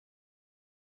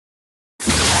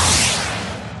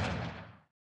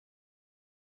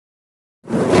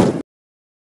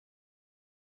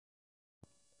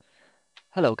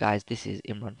Hello guys, this is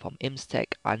Imran from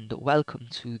Imstech and welcome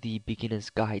to the beginner's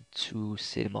guide to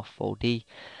Cinema 4D.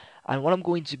 And what I'm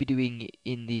going to be doing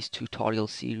in this tutorial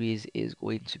series is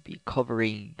going to be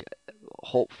covering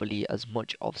hopefully as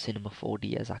much of Cinema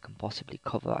 4D as I can possibly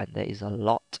cover, and there is a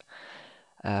lot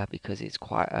because it's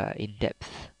quite an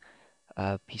in-depth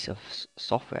piece of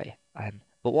software.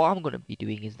 But what I'm going to be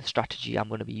doing is the strategy I'm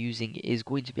going to be using is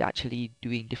going to be actually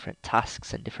doing different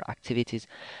tasks and different activities,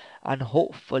 and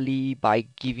hopefully by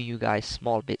giving you guys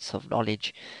small bits of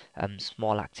knowledge,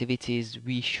 small activities,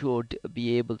 we should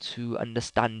be able to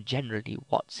understand generally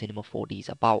what Cinema 4D is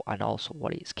about and also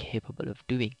what it's capable of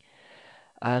doing.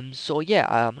 So yeah,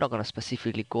 I'm not going to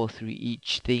specifically go through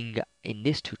each thing in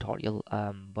this tutorial,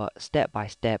 but step by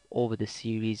step over the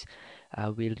series,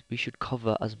 we should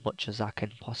cover as much as I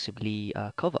can possibly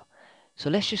cover. So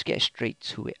let's just get straight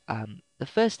to it. The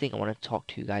first thing I want to talk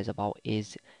to you guys about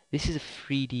is this is a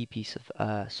 3D piece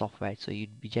of software, so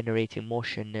you'd be generating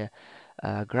motion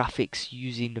graphics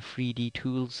using the 3D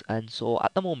tools. And so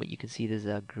at the moment you can see there's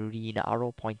a green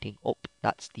arrow pointing up,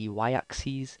 that's the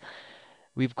y-axis.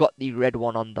 We've got the red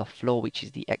one on the floor, which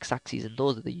is the x-axis, and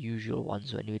those are the usual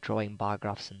ones when we're drawing bar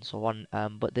graphs and so on.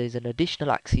 But there's an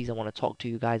additional axis I want to talk to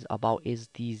you guys about is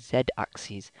the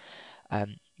z-axis.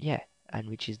 Yeah, and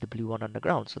which is the blue one on the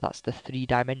ground. So that's the three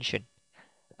dimension,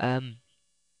 um,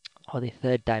 or the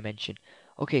third dimension.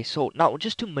 Okay, so now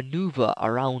just to maneuver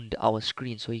around our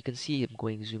screen, so you can see I'm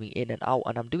going zooming in and out,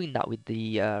 and I'm doing that with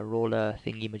the roller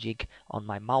thingy majig on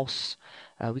my mouse.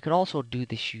 We can also do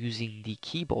this using the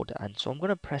keyboard, and so I'm going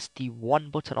to press the one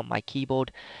button on my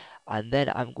keyboard, and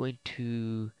then I'm going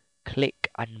to click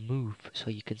and move.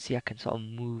 So you can see I can sort of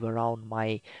move around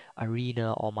my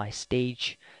arena or my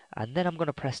stage, and then I'm going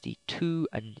to press the 2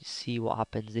 and see what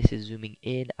happens. This is zooming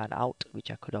in and out, which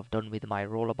I could have done with my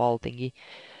rollerball thingy,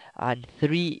 and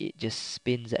 3 it just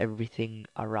spins everything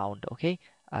around. Okay,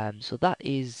 so that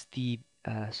is the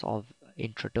sort of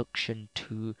introduction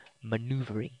to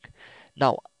maneuvering.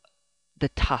 Now the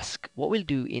task, what we'll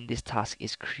do in this task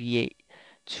is create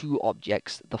two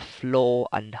objects, the floor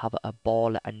and have a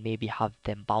ball, and maybe have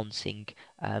them bouncing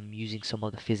using some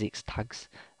of the physics tags.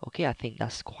 Okay, I think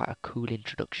that's quite a cool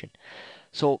introduction.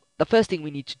 So the first thing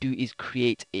we need to do is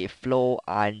create a floor,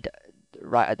 and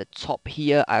right at the top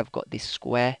here I've got this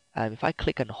square. If I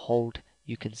click and hold,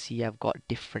 you can see I've got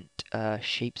different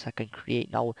shapes I can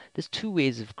create. Now there's two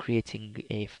ways of creating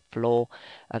a floor,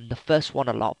 and the first one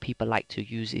a lot of people like to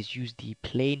use the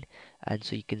plane, and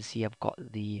so you can see I've got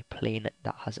the plane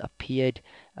that has appeared,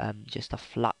 just a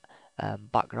flat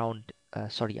background,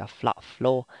 sorry, a flat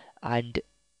floor. And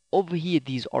over here,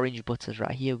 these orange buttons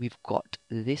right here, we've got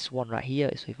this one right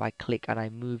here. So if I click and I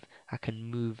move, I can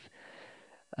move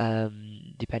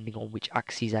depending on which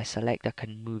axes I select. I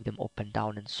can move them up and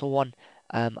down and so on.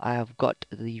 I have got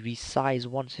the resize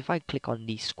one. So if I click on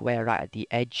the square right at the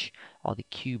edge, or the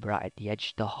cube right at the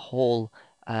edge, the whole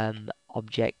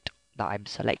object that I'm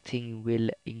selecting will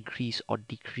increase or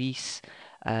decrease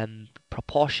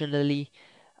proportionally.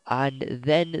 And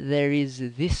then there is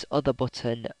this other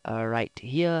button right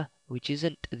here, which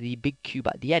isn't the big cube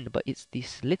at the end, but it's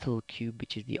this little cube,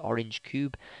 which is the orange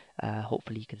cube.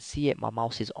 Hopefully you can see it. My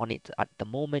mouse is on it at the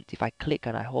moment. If I click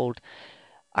and I hold,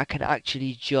 I can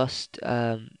actually just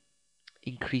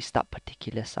increase that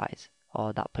particular size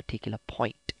or that particular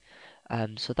point.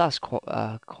 So that's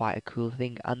quite a cool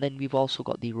thing. And then we've also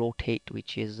got the rotate,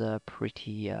 which is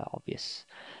pretty obvious.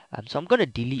 So I'm going to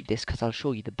delete this because I'll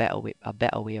show you a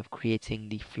better way of creating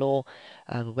the floor.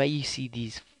 Where you see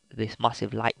this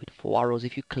massive light with four arrows,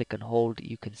 if you click and hold,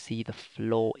 you can see the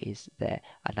floor is there,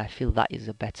 and I feel that is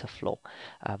a better floor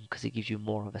because it gives you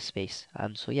more of a space.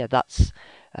 So yeah, that's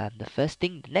the first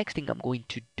thing. The next thing I'm going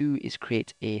to do is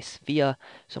create a sphere.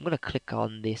 So I'm going to click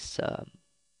on this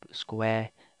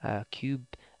square cube,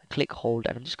 click hold,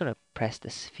 and I'm just going to press the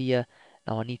sphere.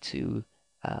 Now I need to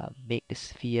make the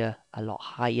sphere a lot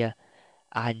higher,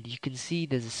 and you can see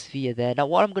there's a sphere there. Now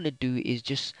what I'm going to do is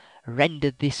just render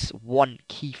this one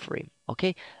keyframe,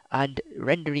 okay? And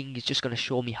rendering is just going to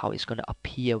show me how it's going to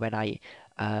appear when I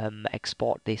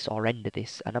export this or render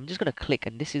this. And I'm just going to click,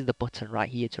 and this is the button right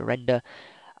here to render.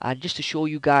 And just to show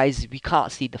you guys, we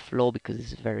can't see the floor because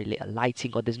there's very little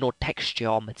lighting, or there's no texture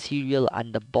or material,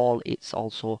 and the ball it's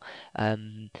also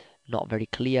not very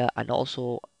clear. And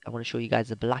also I want to show you guys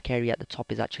the black area at the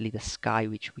top is actually the sky,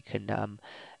 which we can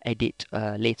edit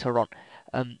later on.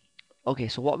 Okay,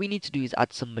 so what we need to do is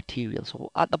add some material.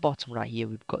 So at the bottom right here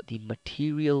we've got the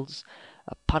materials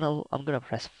panel. I'm going to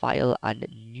press file and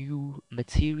new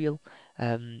material,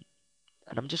 and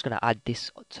I'm just going to add this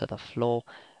to the floor.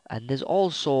 And there's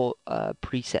also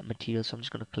preset material, so I'm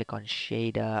just going to click on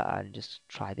shader and just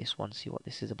try this one, see what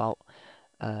this is about.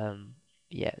 um,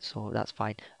 yeah, so that's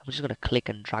fine. I'm just gonna click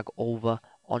and drag over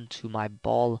onto my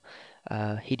ball.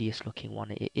 Hideous looking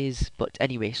one it is, but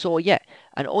anyway, so yeah.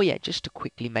 And oh yeah, just to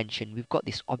quickly mention, we've got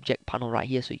this object panel right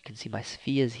here, so you can see my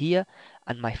spheres here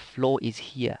and my flow is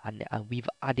here, and we've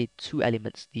added two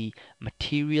elements, the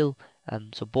material.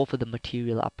 So both of the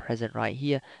material are present right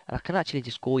here, and I can actually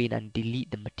just go in and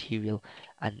delete the material,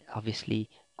 and obviously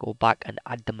go back and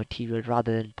add the material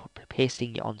rather than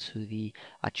pasting it onto the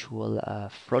actual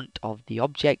front of the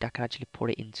object. I can actually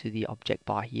put it into the object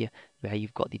bar here where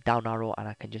you've got the down arrow, and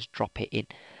I can just drop it in.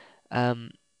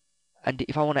 Um, and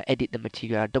if I want to edit the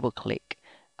material, I double click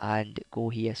and go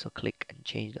here. So click and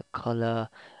change the color,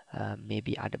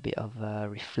 maybe add a bit of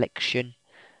reflection.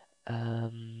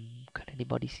 Can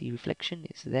anybody see reflection?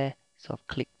 It's there. So I've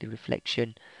clicked the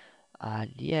reflection,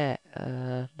 and yeah,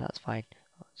 that's fine.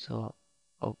 So,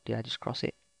 oh, did I just cross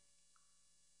it?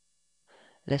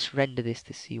 Let's render this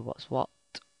to see what's what.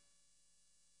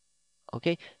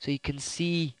 Okay, so you can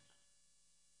see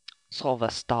sort of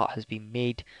a start has been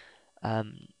made.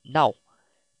 Now,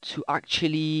 to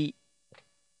actually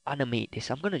animate this,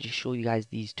 I'm going to just show you guys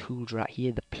these tools right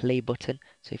here, the play button.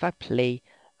 So if I play,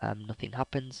 nothing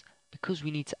happens because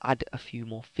we need to add a few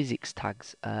more physics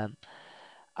tags.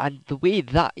 And the way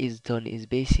that is done is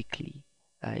basically,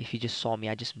 if you just saw me,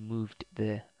 I just moved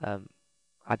the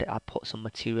I put some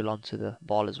material onto the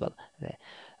ball as well there.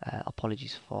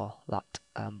 Apologies for that,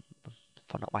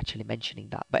 for not actually mentioning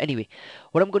that. But anyway,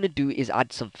 what I'm going to do is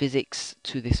add some physics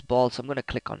to this ball. So I'm going to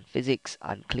click on physics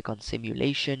and click on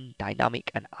simulation,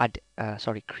 dynamic, and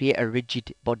create a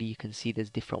rigid body. You can see there's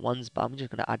different ones, but I'm just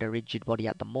going to add a rigid body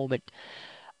at the moment.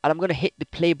 And I'm going to hit the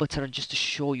play button just to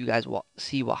show you guys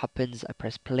see what happens. I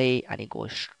press play and it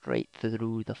goes straight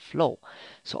through the flow.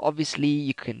 So obviously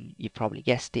you probably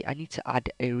guessed it, I need to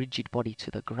add a rigid body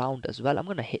to the ground as well. I'm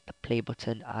going to hit the play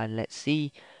button and let's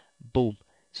see, boom.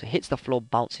 So it hits the floor,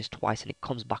 bounces twice, and it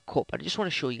comes back up. And I just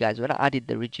want to show you guys, when I added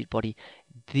the rigid body,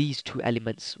 these two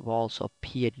elements were also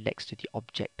appeared next to the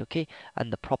object, okay?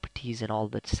 And the properties and all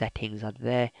the settings are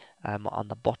there on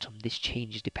the bottom. This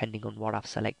changes depending on what I've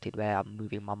selected, where I'm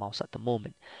moving my mouse at the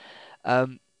moment.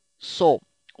 So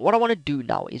what I want to do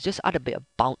now is just add a bit of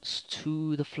bounce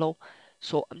to the flow.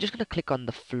 So I'm just going to click on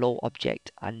the flow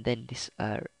object and then this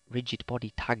rigid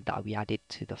body tag that we added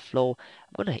to the flow.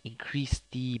 I'm going to increase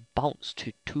the bounce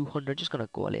to 200. Just going to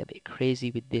go a little bit crazy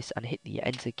with this and hit the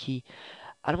enter key.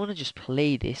 And I'm going to just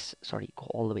play this, sorry, go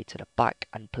all the way to the back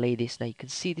and play this. Now you can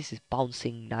see this is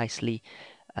bouncing nicely.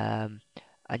 Um,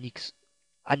 and you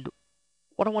and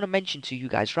what I want to mention to you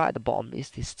guys right at the bottom is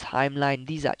this timeline.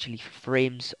 These are actually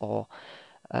frames, or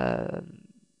um,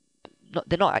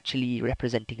 they're not actually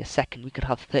representing a second. We could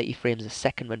have 30 frames a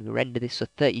second when we render this, so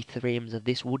 30 frames of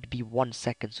this would be 1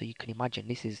 second. So you can imagine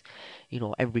this is,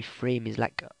 every frame is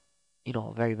like,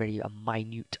 a very, very a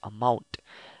minute amount.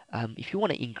 If you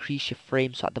want to increase your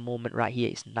frame, so at the moment right here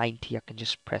it's 90, I can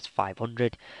just press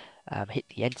 500, hit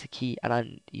the enter key, and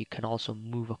then you can also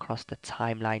move across the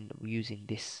timeline using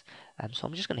this. So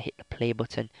I'm just going to hit the play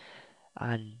button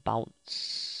and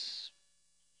bounce,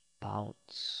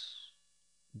 bounce,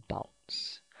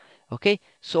 bounce. Okay,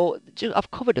 so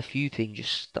I've covered a few things,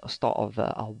 just start of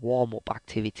a warm-up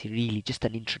activity, really, just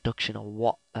an introduction on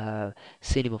what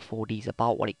Cinema 4D is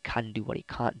about, what it can do, what it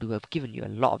can't do. I've given you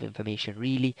a lot of information,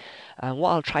 really, and what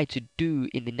I'll try to do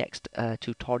in the next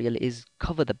tutorial is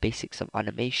cover the basics of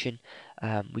animation,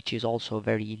 which is also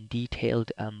very in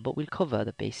detailed, but we'll cover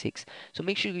the basics. So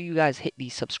make sure you guys hit the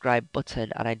subscribe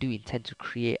button, and I do intend to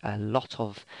create a lot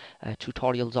of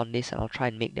tutorials on this, and I'll try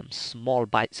and make them small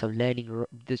bites of learning.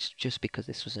 This just because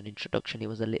this was an introduction, it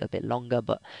was a little bit longer,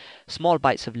 but small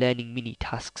bites of learning, mini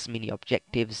tasks, mini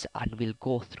objectives, and we'll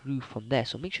go through from there.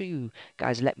 So make sure you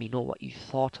guys let me know what you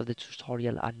thought of the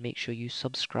tutorial, and make sure you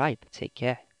subscribe. Take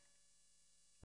care.